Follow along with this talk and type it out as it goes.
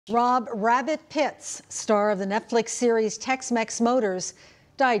Rabbit Pitts, star of the Netflix series Tex Mex Motors,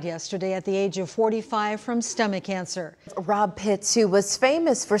 died yesterday at the age of 45 from stomach cancer. Rob Pitts, who was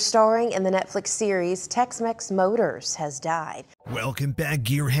famous for starring in the Netflix series Tex Mex Motors, has died. Welcome back,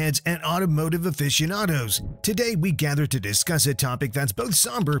 gearheads and automotive aficionados. Today we gather to discuss a topic that's both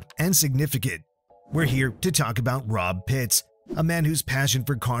somber and significant. We're here to talk about Rob Pitts, a man whose passion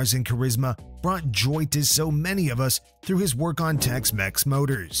for cars and charisma brought joy to so many of us through his work on Tex Mex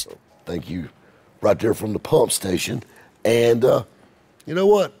Motors. Thank you. Right there from the pump station. And you know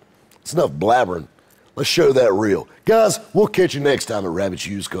what? It's enough blabbering. Let's show that reel. Guys, we'll catch you next time at Rabbit's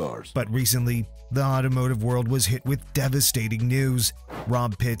Used Cars. But recently, the automotive world was hit with devastating news.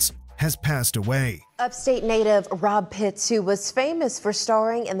 Rob Pitts has passed away. Upstate native Rob Pitts, who was famous for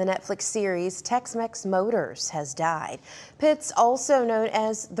starring in the Netflix series Tex Mex Motors, has died. Pitts, also known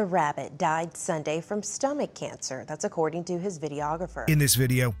as the Rabbit, died Sunday from stomach cancer. That's according to his videographer. In this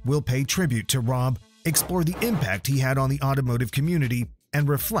video, we'll pay tribute to Rob, explore the impact he had on the automotive community, and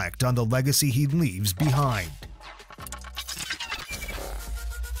reflect on the legacy he leaves behind.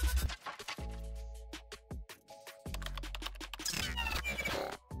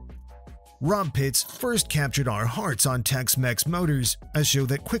 Rob Pitts first captured our hearts on Tex Mex Motors, a show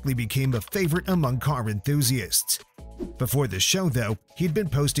that quickly became a favorite among car enthusiasts. Before the show, though, he'd been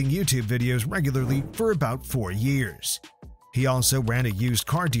posting YouTube videos regularly for about 4 years. He also ran a used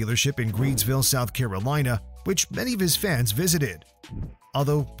car dealership in Greensville, South Carolina, which many of his fans visited.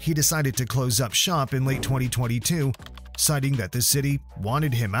 Although he decided to close up shop in late 2022, citing that the city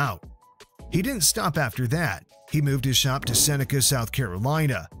wanted him out. He didn't stop after that. He moved his shop to Seneca, South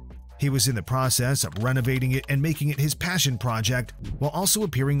Carolina. He was in the process of renovating it and making it his passion project, while also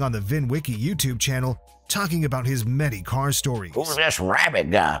appearing on the VinWiki YouTube channel, talking about his many car stories. Who's this Rabbit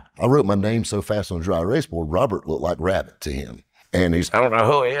guy? I wrote my name so fast on the dry erase board, Robert looked like Rabbit to him. And I don't know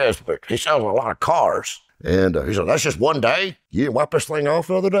who he is, but he sells a lot of cars. And he said, that's just one day? You didn't wipe this thing off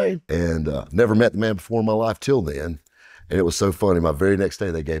the other day? And never met the man before in my life till then. And it was so funny. My very next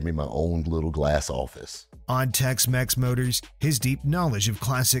day, they gave me my own little glass office. On Tex Mex Motors, his deep knowledge of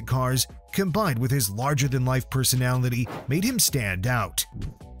classic cars, combined with his larger-than-life personality, made him stand out.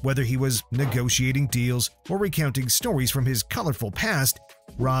 Whether he was negotiating deals or recounting stories from his colorful past,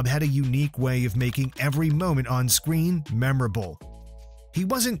 Rob had a unique way of making every moment on screen memorable. He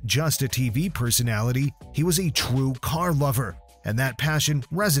wasn't just a TV personality, he was a true car lover, and that passion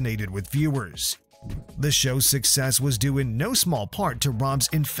resonated with viewers. The show's success was due in no small part to Rob's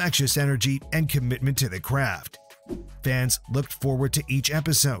infectious energy and commitment to the craft. Fans looked forward to each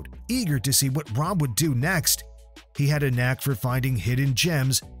episode, eager to see what Rob would do next. He had a knack for finding hidden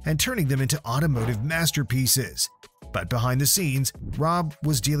gems and turning them into automotive masterpieces. But behind the scenes, Rob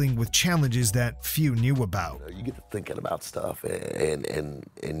was dealing with challenges that few knew about. You get to thinking about stuff and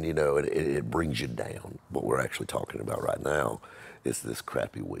you know, it brings you down. What we're actually talking about right now is this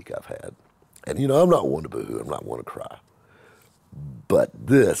crappy week I've had. And you know, I'm not one to boo-hoo, I'm not one to cry. But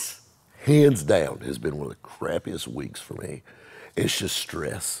this, hands down, has been one of the crappiest weeks for me. It's just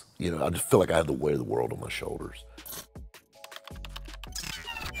stress. You know, I just feel like I have the weight of the world on my shoulders.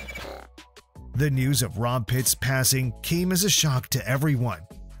 The news of Rob Pitts' passing came as a shock to everyone.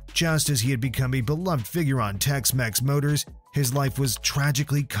 Just as he had become a beloved figure on Tex Mex Motors, his life was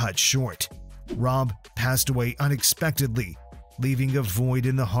tragically cut short. Rob passed away unexpectedly, leaving a void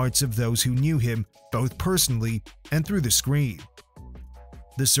in the hearts of those who knew him both personally and through the screen.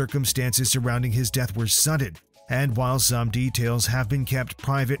 The circumstances surrounding his death were sudden, and while some details have been kept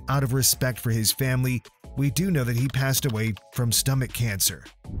private out of respect for his family, we do know that he passed away from stomach cancer.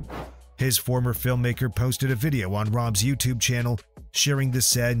 His former filmmaker posted a video on Rob's YouTube channel sharing the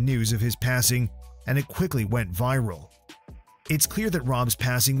sad news of his passing, and it quickly went viral. It's clear that Rob's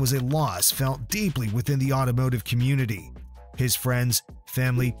passing was a loss felt deeply within the automotive community. His friends,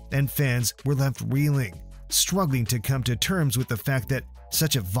 family, and fans were left reeling, struggling to come to terms with the fact that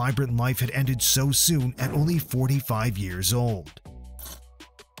such a vibrant life had ended so soon at only 45 years old.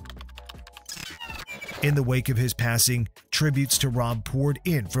 In the wake of his passing, tributes to Rob poured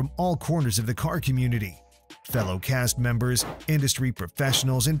in from all corners of the car community. Fellow cast members, industry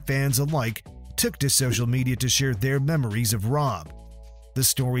professionals, and fans alike took to social media to share their memories of Rob. The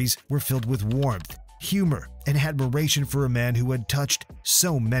stories were filled with warmth, humor, and admiration for a man who had touched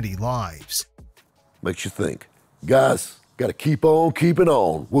so many lives. Makes you think. Guys, gotta keep on keeping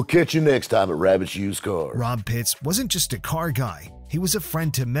on. We'll catch you next time at Rabbit's Used Cars. Rob Pitts wasn't just a car guy. He was a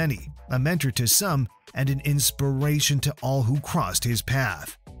friend to many, a mentor to some, and an inspiration to all who crossed his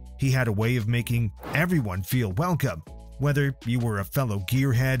path. He had a way of making everyone feel welcome, Whether you were a fellow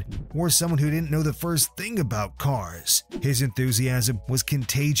gearhead or someone who didn't know the first thing about cars, his enthusiasm was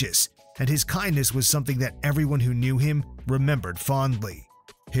contagious, and his kindness was something that everyone who knew him remembered fondly.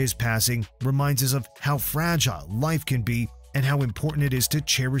 His passing reminds us of how fragile life can be and how important it is to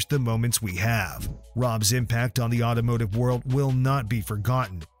cherish the moments we have. Rob's impact on the automotive world will not be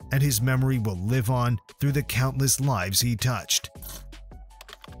forgotten, and his memory will live on through the countless lives he touched.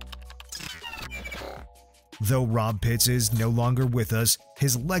 Though Rob Pitts is no longer with us,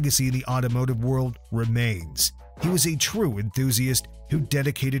 his legacy in the automotive world remains. He was a true enthusiast who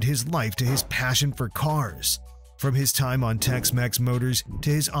dedicated his life to his passion for cars. From his time on Tex Mex Motors to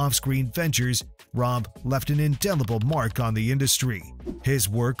his off-screen ventures, Rob left an indelible mark on the industry. His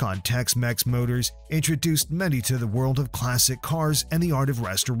work on Tex Mex Motors introduced many to the world of classic cars and the art of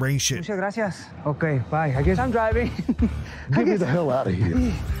restoration. Muchas gracias. Okay, bye. I guess I'm driving. Get me the hell out of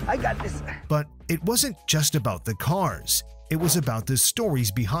here. I got this. But it wasn't just about the cars, it was about the stories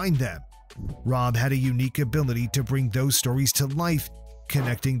behind them. Rob had a unique ability to bring those stories to life,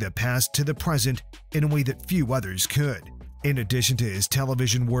 connecting the past to the present in a way that few others could. In addition to his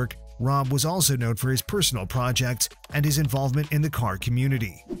television work, Rob was also known for his personal projects and his involvement in the car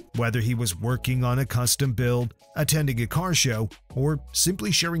community. Whether he was working on a custom build, attending a car show, or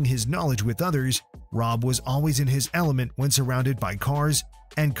simply sharing his knowledge with others, Rob was always in his element when surrounded by cars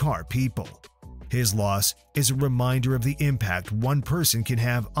and car people. His loss is a reminder of the impact one person can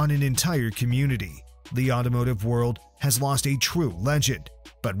have on an entire community. The automotive world has lost a true legend,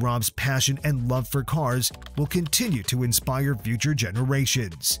 but Rob's passion and love for cars will continue to inspire future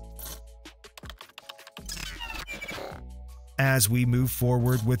generations. As we move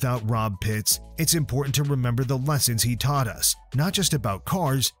forward without Rob Pitts, it's important to remember the lessons he taught us, not just about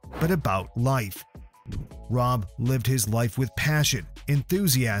cars, but about life. Rob lived his life with passion,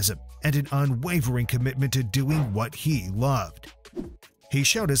 enthusiasm, and an unwavering commitment to doing what he loved. He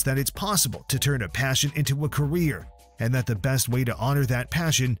showed us that it's possible to turn a passion into a career, and that the best way to honor that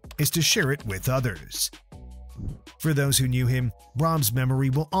passion is to share it with others. For those who knew him, Rob's memory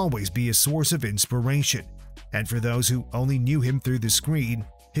will always be a source of inspiration, and for those who only knew him through the screen,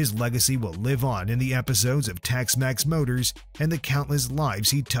 his legacy will live on in the episodes of Tex Mex Motors and the countless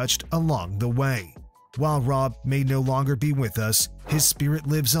lives he touched along the way. While Rob may no longer be with us, his spirit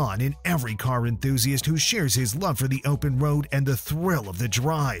lives on in every car enthusiast who shares his love for the open road and the thrill of the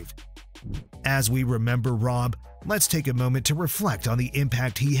drive. As we remember Rob, let's take a moment to reflect on the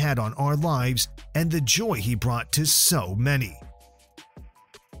impact he had on our lives and the joy he brought to so many.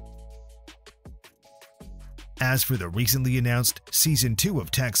 As for the recently announced Season 2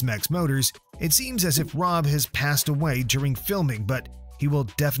 of Tex Mex Motors, it seems as if Rob has passed away during filming, but he will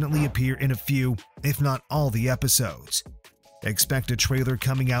definitely appear in a few, if not all the episodes. Expect a trailer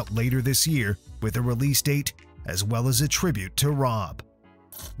coming out later this year with a release date as well as a tribute to Rob.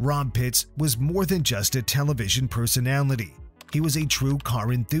 Rob Pitts was more than just a television personality. He was a true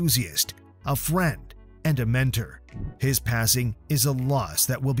car enthusiast, a friend, and a mentor. His passing is a loss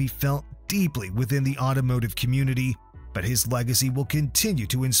that will be felt deeply within the automotive community, but his legacy will continue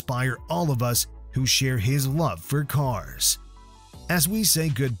to inspire all of us who share his love for cars. As we say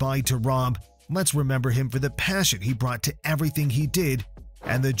goodbye to Rob, let's remember him for the passion he brought to everything he did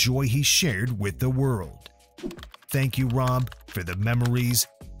and the joy he shared with the world. Thank you, Rob, for the memories,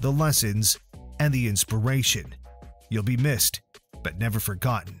 the lessons, and the inspiration. You'll be missed, but never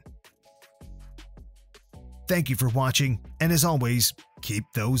forgotten. Thank you for watching, and as always, keep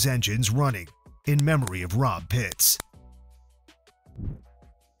those engines running in memory of Rob Pitts.